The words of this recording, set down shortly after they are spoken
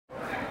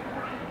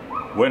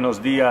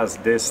Buenos días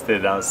desde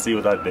la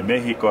Ciudad de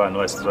México a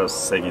nuestros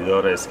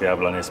seguidores que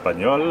hablan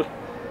español.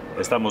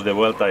 Estamos de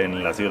vuelta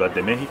en la Ciudad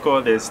de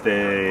México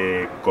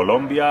desde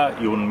Colombia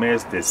y un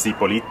mes de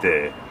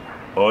Cipolite.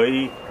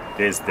 Hoy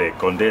desde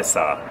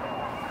Condesa.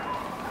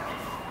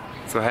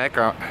 So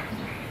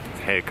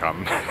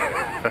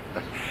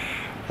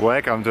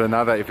welcome to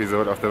another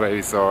episode of The Way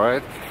We Saw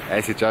It.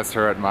 As you just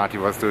heard, Marty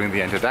was doing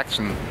the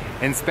introduction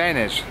in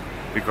Spanish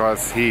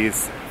because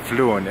he's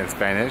fluent in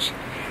Spanish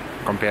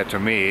compared to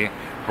me,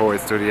 who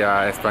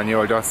estudia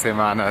español 2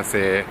 semanas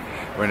en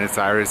Buenos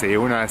Aires y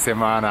una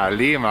semana en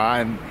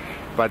Lima,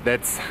 but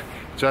that's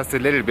just a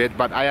little bit,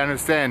 but I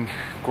understand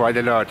quite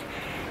a lot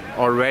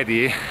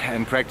already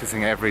and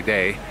practicing every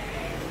day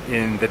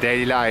in the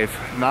daily life.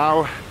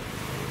 Now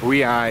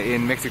we are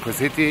in Mexico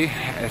City.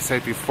 As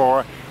said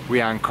before,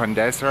 we are in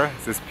Condesa,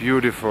 this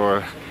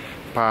beautiful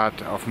part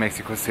of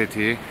Mexico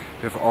City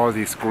with all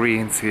these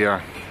greens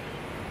here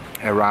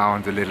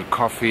around, the little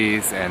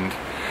coffees and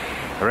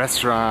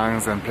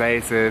restaurants and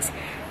places.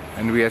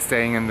 And we are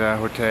staying in the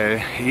Hotel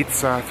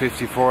Itza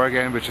 54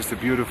 again, which is a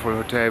beautiful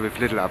hotel with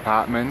little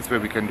apartments where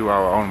we can do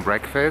our own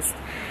breakfast.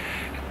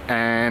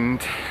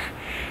 And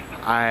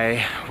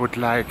I would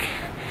like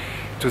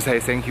to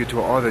say thank you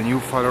to all the new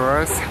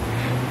followers.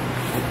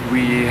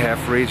 We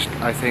have reached,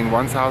 I think,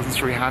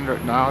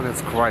 1,300 now.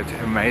 That's quite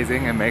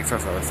amazing and makes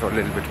us also a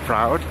little bit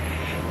proud.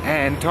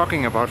 And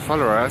talking about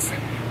followers,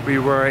 we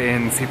were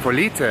in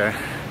Cipolite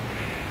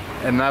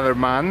another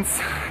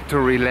month to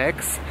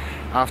relax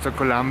after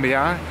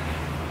Colombia,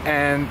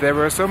 and there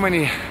were so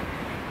many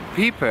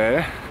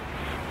people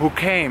who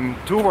came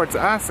towards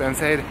us and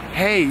said,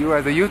 hey, you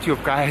are the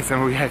YouTube guys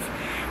and we have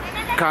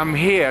come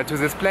here to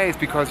this place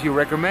because you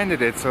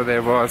recommended it. So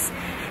there was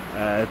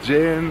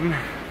Jim,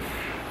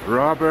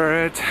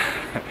 Robert,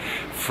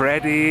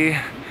 Freddy,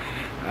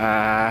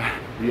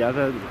 the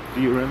other,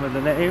 do you remember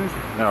the names?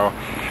 No,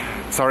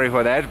 sorry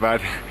for that,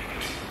 but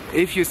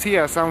if you see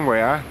us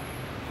somewhere,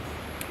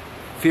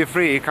 feel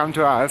free, come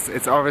to us.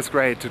 It's always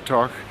great to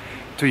talk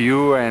to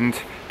you and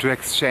to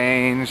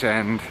exchange,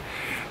 and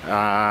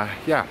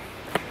yeah,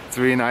 it's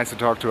really nice to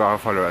talk to our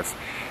followers.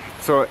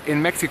 So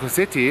in Mexico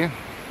City,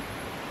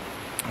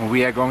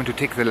 we are going to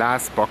tick the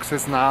last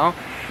boxes now.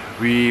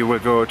 We will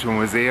go to a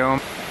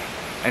museum,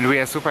 and we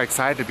are super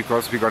excited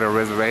because we got a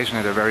reservation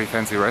at a very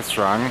fancy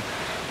restaurant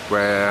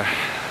where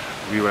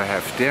we will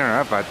have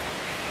dinner, but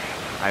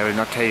I will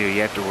not tell you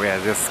yet where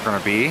this is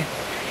gonna be.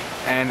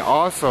 And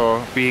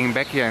also, being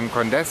back here in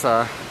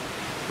Condesa,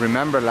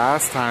 remember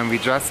last time we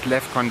just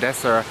left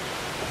Condesa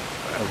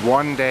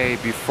one day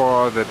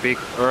before the big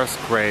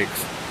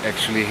earthquakes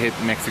actually hit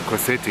Mexico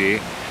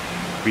City.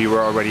 We were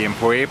already in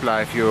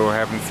Puebla. If you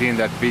haven't seen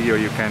that video,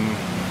 you can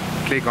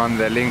click on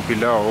the link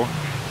below.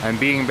 And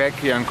being back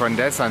here in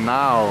Condesa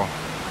now,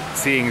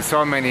 seeing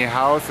so many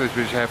houses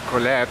which have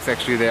collapsed.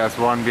 Actually, there's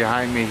one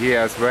behind me here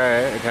as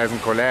well. It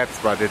hasn't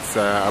collapsed, but it's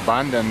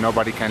abandoned.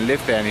 Nobody can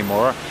live there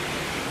anymore.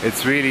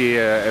 It's really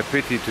a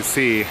pity to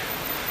see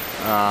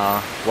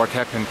what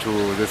happened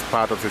to this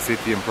part of the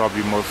city, and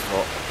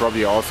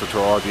probably also to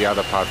all the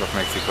other parts of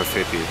Mexico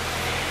City.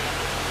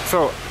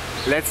 So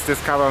let's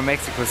discover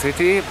Mexico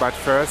City, but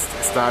first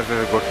start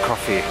with a good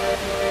coffee.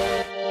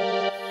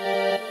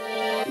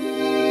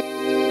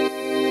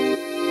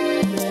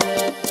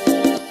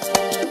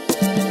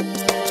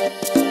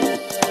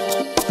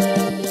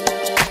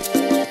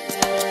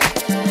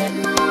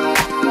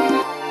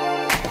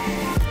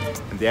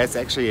 There's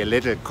actually a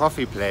little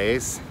coffee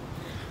place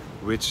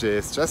which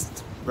is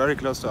just very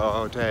close to our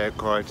hotel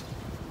called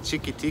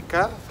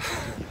Chiquitito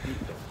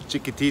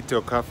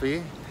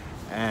Coffee,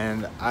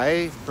 and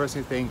I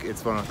personally think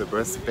it's one of the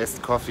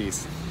best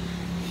coffees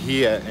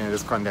here in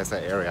this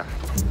Condesa area.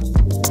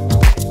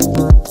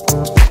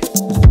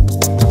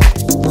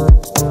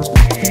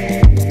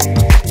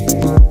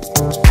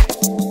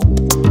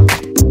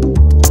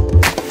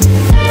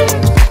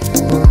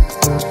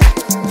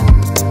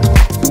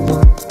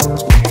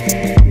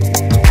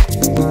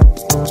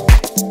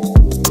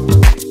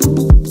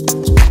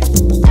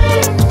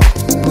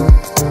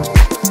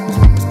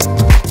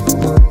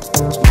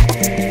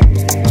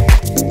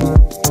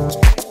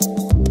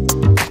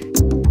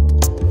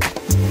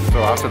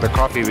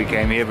 We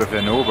came here with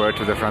an Uber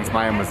to the Franz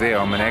Mayer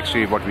Museum, and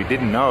actually what we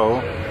didn't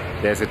know,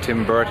 there's a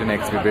Tim Burton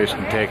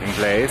exhibition taking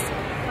place,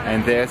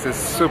 and there's a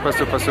super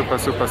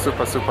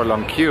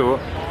long queue.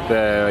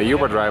 The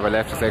Uber driver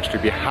left us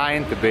actually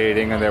behind the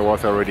building, and there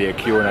was already a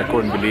queue, and I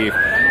couldn't believe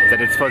that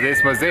it's for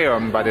this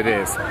museum, but it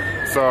is.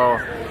 So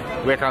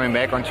we're coming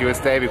back on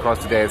Tuesday because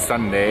today is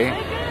Sunday,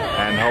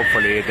 and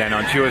hopefully then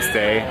on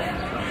Tuesday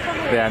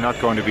there are not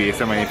going to be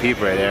so many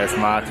people. There's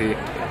Marty,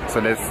 so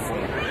let's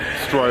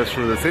stroll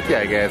through the city,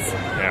 I guess.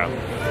 Yeah.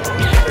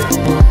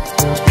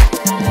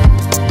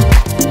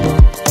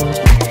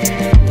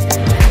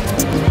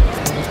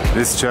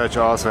 This church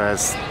also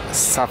has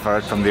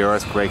suffered from the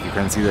earthquake. You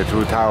can see the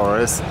two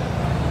towers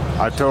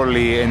are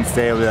totally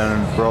unstable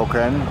and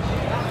broken.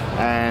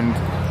 And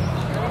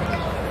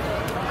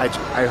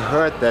I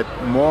heard that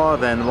more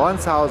than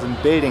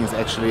 1,000 buildings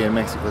actually in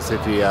Mexico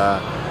City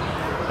are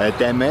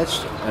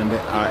damaged and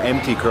are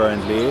empty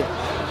currently,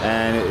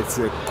 and it's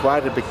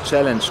quite a big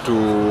challenge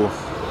to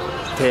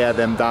tear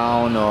them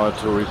down or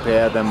to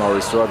repair them or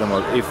restore them,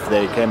 or if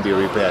they can be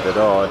repaired at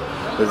all.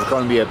 But it's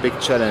going to be a big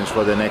challenge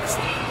for the next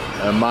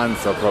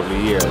months or probably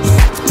years.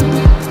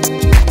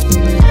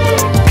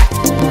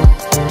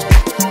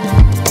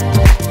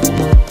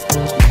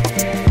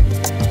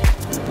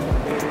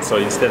 So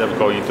instead of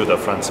going to the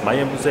Franz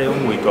Mayer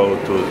Museum, we go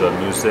to the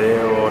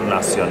Museo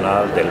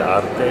Nacional del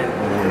Arte,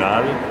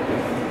 MUNAL,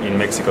 in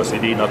Mexico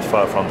City, not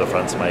far from the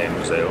Franz Mayer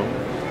Museum.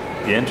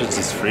 The entrance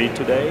is free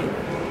today,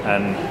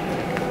 and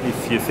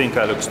if you think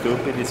I look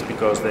stupid, it's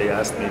because they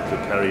asked me to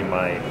carry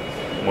my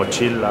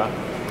mochila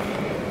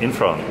in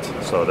front,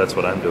 so that's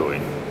what I'm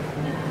doing.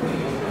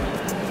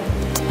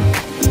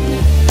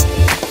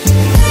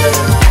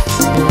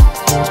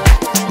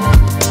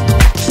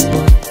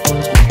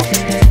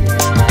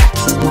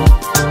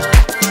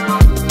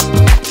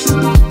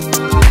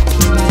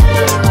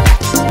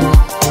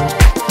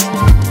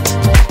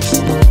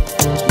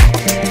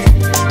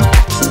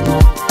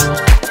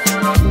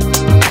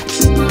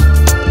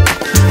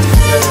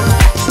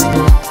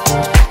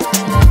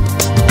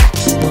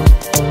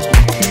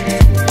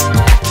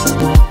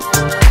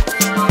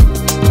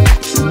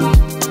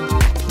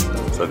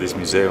 This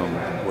museum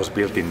was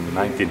built in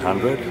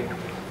 1900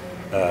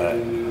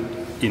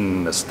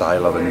 in the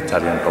style of an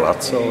Italian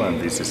palazzo,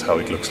 and this is how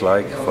it looks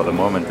like. For the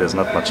moment there's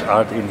not much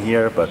art in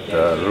here, but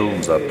the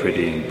rooms are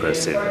pretty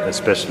impressive,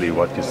 especially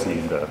what you see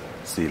in the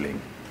ceiling.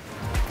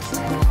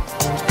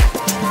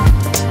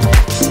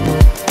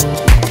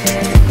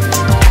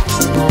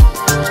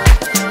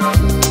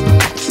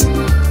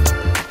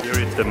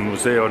 Here at the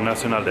Museo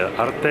Nacional del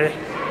Arte,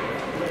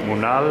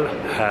 MUNAL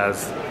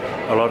has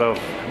a lot of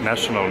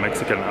national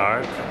Mexican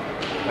art.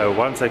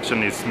 One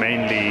section is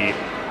mainly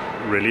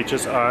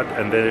religious art,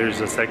 and there is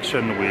a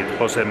section with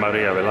Jose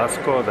Maria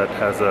Velasco that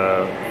has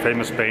a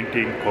famous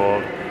painting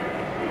called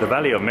The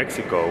Valley of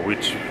Mexico,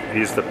 which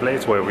is the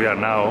place where we are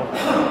now.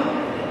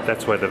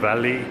 That's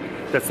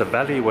the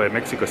valley where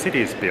Mexico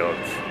City is built.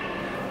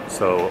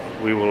 So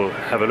we will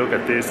have a look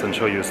at this and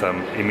show you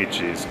some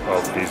images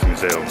of this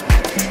museum.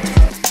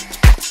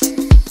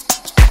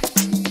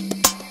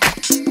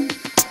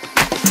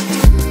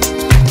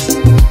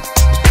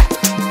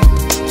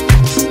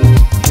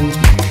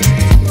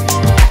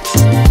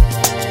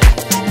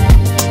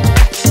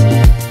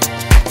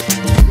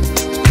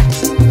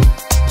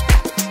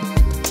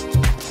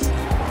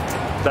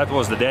 That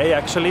was the day.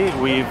 Actually,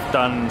 we've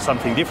done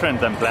something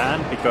different than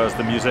planned because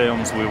the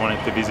museums we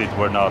wanted to visit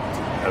were not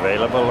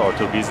available or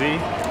too busy.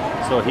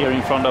 So here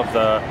in front of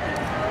the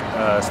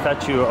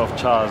statue of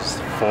Charles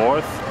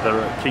IV,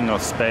 the King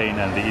of Spain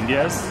and the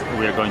Indias,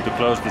 we are going to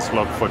close this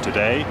vlog for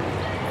today.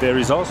 There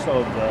is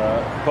also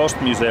the Post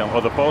Museum,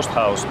 or the Post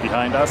House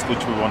behind us,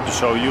 which we want to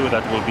show you.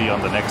 That will be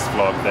on the next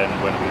vlog then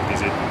when we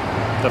visit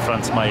the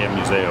Franz Mayer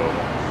Museum.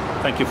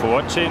 Thank you for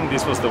watching.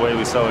 This was the way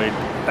we saw it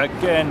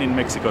again in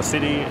Mexico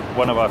City,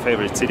 one of our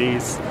favorite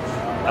cities.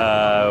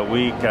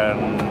 We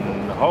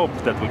can hope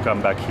that we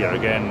come back here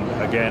again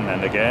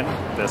and again.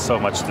 There's so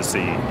much to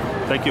see.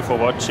 Thank you for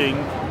watching.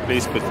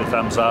 Please put the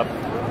thumbs up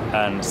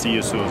and see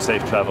you soon.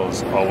 Safe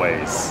travels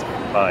always.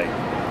 Bye.